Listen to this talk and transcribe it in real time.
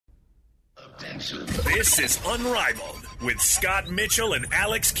This is Unrivaled with Scott Mitchell and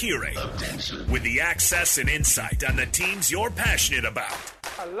Alex Kirey. With the access and insight on the teams you're passionate about.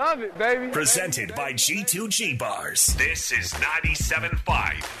 I love it, baby. Presented by G2G Bars. This is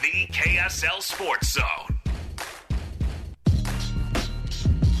 97.5, the KSL Sports Zone.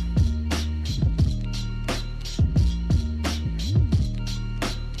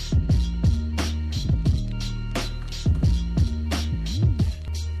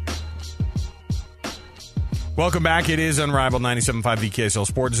 Welcome back. It is Unrivaled 97.5 the KSL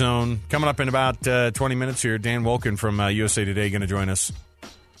Sports Zone. Coming up in about 20 minutes here, Dan Wolken from USA Today going to join us.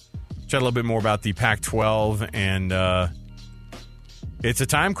 Chat a little bit more about the Pac-12, and it's a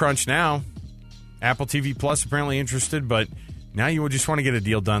time crunch now. Apple TV Plus apparently interested, but now you just want to get a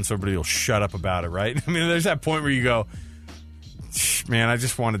deal done so everybody will shut up about it, right? I mean, there's that point where you go, man, I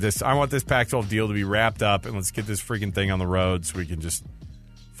just wanted this. I want this Pac-12 deal to be wrapped up, and let's get this freaking thing on the road so we can just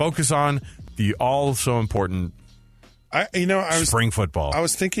focus on the all-so-important spring football. I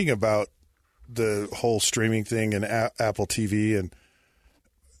was thinking about the whole streaming thing and Apple TV, and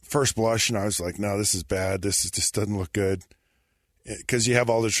first blush, and I was like, no, this is bad. Just doesn't look good. Because you have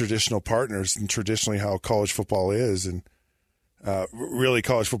all the traditional partners and traditionally how college football is, and really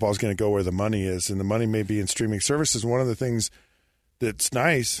college football is going to go where the money is, and the money may be in streaming services. One of the things that's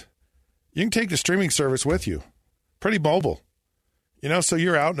nice, you can take the streaming service with you. Pretty mobile. So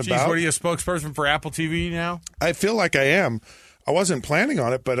you're out and about. What are you, a spokesperson for Apple TV now? I feel like I am. I wasn't planning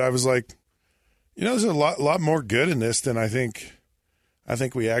on it, but I was like, there's a lot more good in this than I think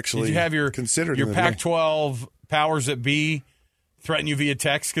we actually Did you have considered. Your Pac-12 powers that be threaten you via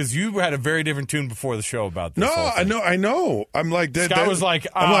text? Because you had a very different tune before the show about this. No, I know. I'm like, Scott was like,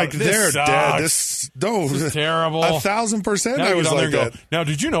 I'm like, this Dad, this is terrible. 1,000%. Now I was like that. Now,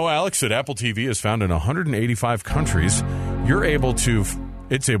 did you know, Alex, that Apple TV is found in 185 countries?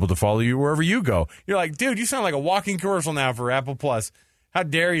 It's able to follow you wherever you go. You're like, dude, you sound like a walking commercial now for Apple Plus. How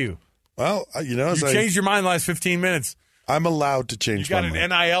dare you? Well, you changed your mind in the last 15 minutes. I'm allowed to change my mind. You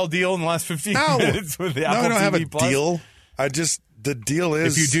got an NIL deal in the last 15 minutes with the Apple TV I don't have a Plus? deal. The deal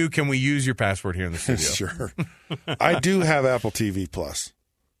is... If you do, can we use your password here in the studio? Sure. I do have Apple TV Plus.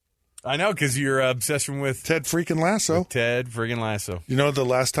 I know, because your obsession with... Ted freaking Lasso. Ted friggin' Lasso. You know the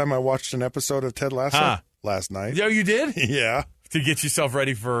last time I watched an episode of Ted Lasso? Huh. Last night. Oh, you did? Yeah. To get yourself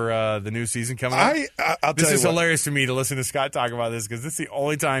ready for the new season coming up? I'll this tell is you what. hilarious to me to listen to Scott talk about this, because this is the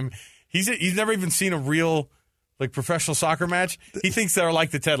only time he's never even seen a real professional soccer match. He thinks they're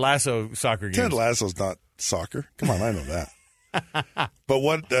like the Ted Lasso soccer games. Ted Lasso's not soccer. Come on, I know that. But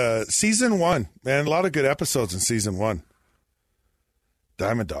what season 1, man, a lot of good episodes in season 1.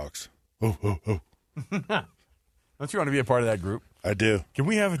 Diamond Dogs. Oh. Don't you want to be a part of that group? I do. Can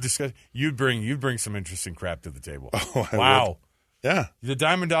we have a discussion? You'd bring some interesting crap to the table. Oh, I wow. would. Yeah. The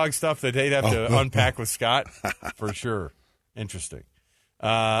Diamond Dog stuff that they'd have to unpack with Scott, for sure. Interesting.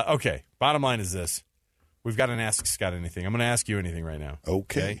 Okay, bottom line is this. We've got to ask Scott anything. I'm going to ask you anything right now.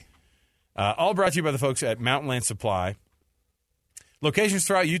 Okay. All brought to you by the folks at Mountain Land Supply. Locations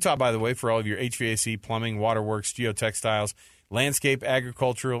throughout Utah, by the way, for all of your HVAC, plumbing, waterworks, geotextiles, landscape,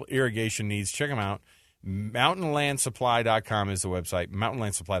 agricultural, irrigation needs. Check them out. MountainLandSupply.com is the website,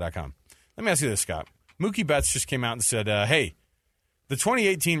 MountainLandSupply.com. Let me ask you this, Scott. Mookie Betts just came out and said, hey, the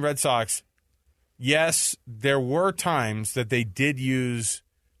 2018 Red Sox, yes, there were times that they did use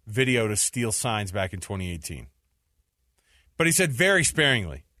video to steal signs back in 2018. But he said very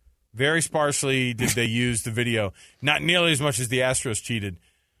sparingly. Very sparsely did they use the video. Not nearly as much as the Astros cheated.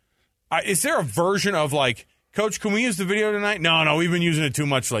 Is there a version of Coach, can we use the video tonight? No, we've been using it too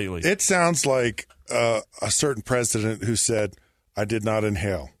much lately. It sounds like a certain president who said, I did not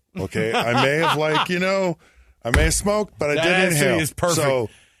inhale. Okay? I may have I may have smoked, but I did inhale. Is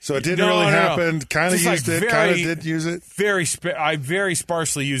perfect. So it didn't really happen. Kind of used it, kind of did use it. I very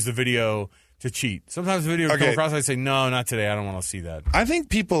sparsely use the video to cheat. Sometimes the video will come across, I say, no, not today. I don't want to see that. I think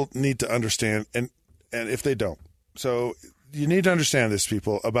people need to understand, and if they don't. So you need to understand this,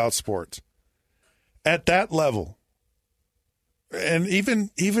 people, about sports. At that level, and even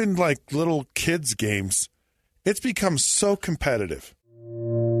little kids' games, it's become so competitive.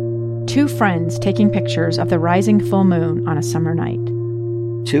 Two friends taking pictures of the rising full moon on a summer night.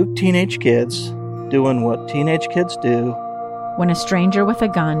 Two teenage kids doing what teenage kids do. When a stranger with a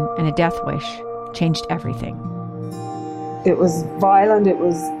gun and a death wish changed everything. It was violent, it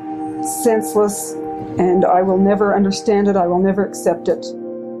was senseless, and I will never understand it, I will never accept it.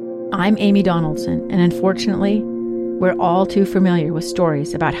 I'm Amy Donaldson, and unfortunately, we're all too familiar with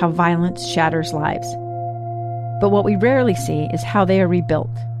stories about how violence shatters lives. But what we rarely see is how they are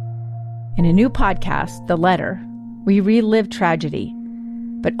rebuilt. In a new podcast, The Letter, we relive tragedy,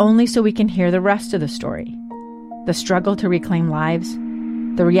 but only so we can hear the rest of the story. The struggle to reclaim lives,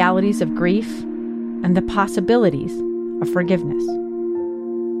 the realities of grief, and the possibilities of forgiveness.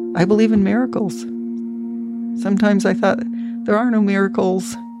 I believe in miracles. Sometimes I thought, there are no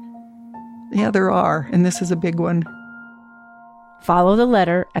miracles. Yeah, there are, and this is a big one. Follow The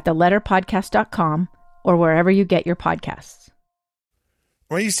Letter at theletterpodcast.com or wherever you get your podcasts.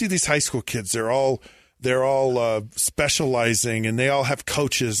 When you see these high school kids, they're all specializing, and they all have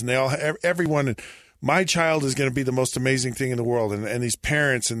coaches, and they all have everyone. And my child is going to be the most amazing thing in the world. And these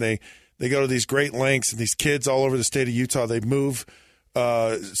parents, and they go to these great lengths, and these kids all over the state of Utah, they move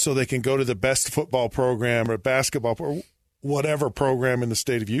so they can go to the best football program or basketball or whatever program in the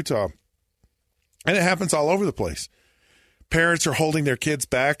state of Utah. And it happens all over the place. Parents are holding their kids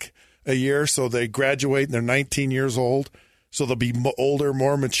back a year so they graduate and they're 19 years old, so they'll be older,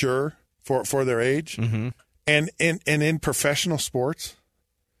 more mature for their age. Mm-hmm. And in professional sports,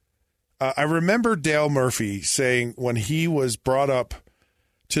 I remember Dale Murphy saying when he was brought up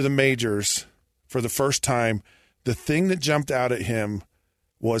to the majors for the first time, the thing that jumped out at him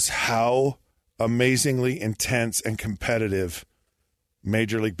was how amazingly intense and competitive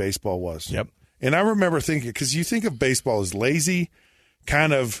Major League Baseball was. Yep. And I remember thinking, because you think of baseball as lazy,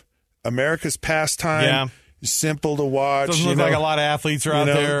 kind of America's pastime, simple to watch. Doesn't look like a lot of athletes are out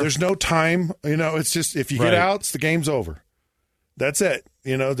there. There's no time. It's just if you get outs, the game's over. That's it.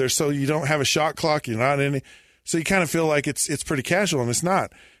 So you don't have a shot clock. You're not in it. So you kind of feel like it's pretty casual, and it's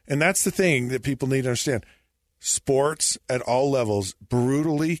not. And that's the thing that people need to understand. Sports at all levels,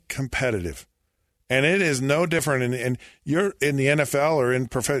 brutally competitive. And it is no different. And you're in the NFL or in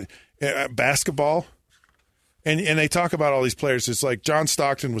basketball, and they talk about all these players. It's like John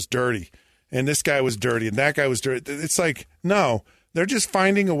Stockton was dirty, and this guy was dirty, and that guy was dirty. It's like, no, they're just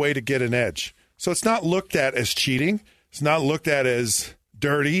finding a way to get an edge. So it's not looked at as cheating. It's not looked at as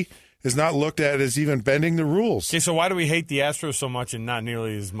dirty. It's not looked at as even bending the rules. Okay, so why do we hate the Astros so much and not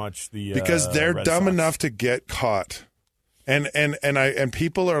nearly as much the because they're Red dumb Sox? enough to get caught, and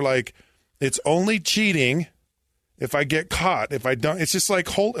people are like, it's only cheating if I get caught. If I don't, it's just like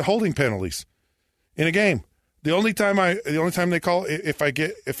holding penalties in a game. The only time they call, if I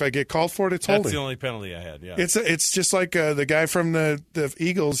get called for it, it's holding. That's the only penalty I had. Yeah, it's just like the guy from the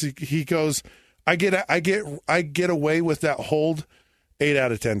Eagles. He goes, I get away with that hold 8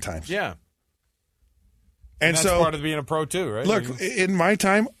 out of 10 times. Yeah, and that's so part of being a pro too, right? Look, in my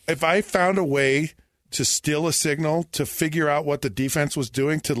time, if I found a way to steal a signal, to figure out what the defense was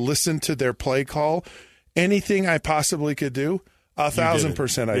doing, to listen to their play call, anything I possibly could do,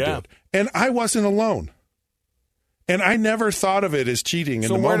 1,000% I did. And I wasn't alone. And I never thought of it as cheating in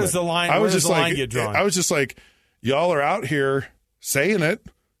the moment. So where does the line get drawn? I was just like, y'all are out here saying it,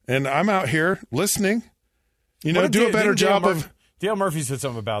 and I'm out here listening. Do a better job of... Dale Murphy said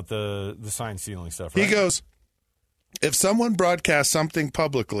something about the sign stealing stuff, right? He goes, if someone broadcasts something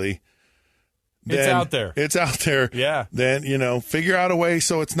publicly... It's out there. It's out there. Yeah. Then, figure out a way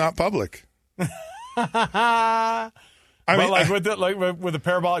so it's not public. With a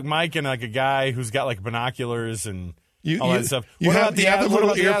parabolic mic and like a guy who's got like binoculars and all that stuff. You have the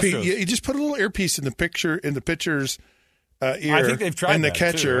little earpiece. You just put a little earpiece in the pitcher's ear. I think they've tried and the that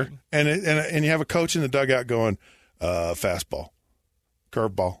catcher, too, right? and you have a coach in the dugout going, fastball,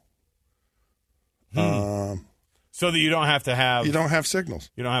 curveball. So that you don't have to have. You don't have signals.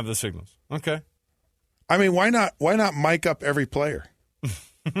 You don't have the signals. Okay. I mean, why not mic up every player?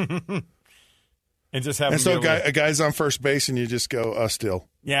 And just have. And so a guy's on first base, and you just go, still.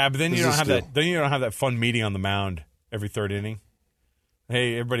 Yeah, but then you don't have that. Then you don't have that fun meeting on the mound every third inning.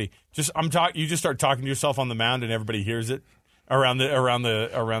 Hey, everybody! You just start talking to yourself on the mound, and everybody hears it around the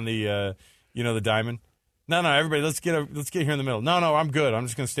the diamond. No, everybody, let's get here in the middle. No, I'm good. I'm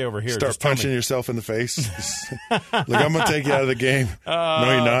just going to stay over here. Start punching yourself in the face. Look, I'm going to take you out of the game.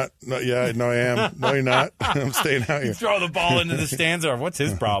 No, you're not. No, yeah, no, I am. No, you're not. I'm staying out here. Throw the ball into the stands. Or what's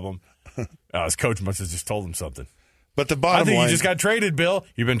his problem? His coach must have just told him something. But the bottom line, you just got traded, Bill.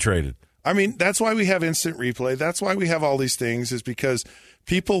 You've been traded. I mean, that's why we have instant replay. That's why we have all these things, is because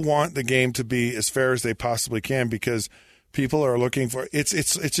people want the game to be as fair as they possibly can, because people are looking for it's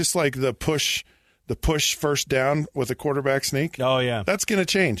just like the push first down with a quarterback sneak. Oh, yeah. That's going to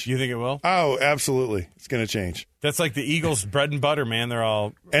change. You think it will? Oh, absolutely. It's going to change. That's like the Eagles' bread and butter, man. They're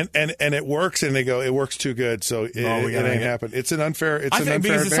all... And it works, and they go, it works too good, so it ain't happened. It's an unfair because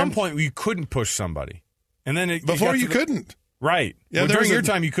at some point you couldn't push somebody. And then Before you couldn't. Right. Yeah, during your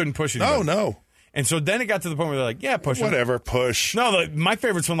time, you couldn't push anybody. No. And so then it got to the point where they're like, yeah, push him. Whatever, push. No, my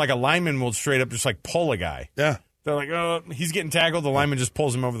favorite's when like a lineman will straight up just like pull a guy. Yeah. They're like, oh, he's getting tackled. The lineman just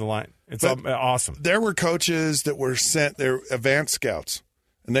pulls him over the line. It's awesome. There were coaches that were sent, they're advanced scouts,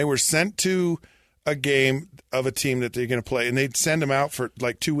 And they were sent to a game of a team that they're going to play, and they'd send them out for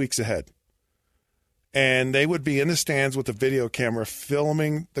like 2 weeks ahead. And they would be in the stands with a video camera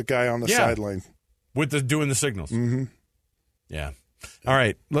filming the guy on the sideline. Doing the signals. Mm-hmm. Yeah. All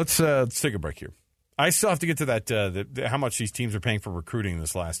right, let's take a break here. I still have to get to that how much these teams are paying for recruiting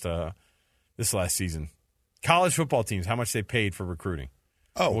this last season. College football teams, how much they paid for recruiting.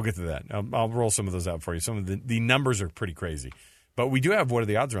 Oh. We'll get to that. I'll roll some of those out for you. Some of the numbers are pretty crazy. But we do have What Are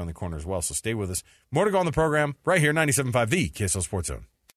the Odds around the corner as well, so stay with us. More to go on the program right here, 97.5 The KSL Sports Zone.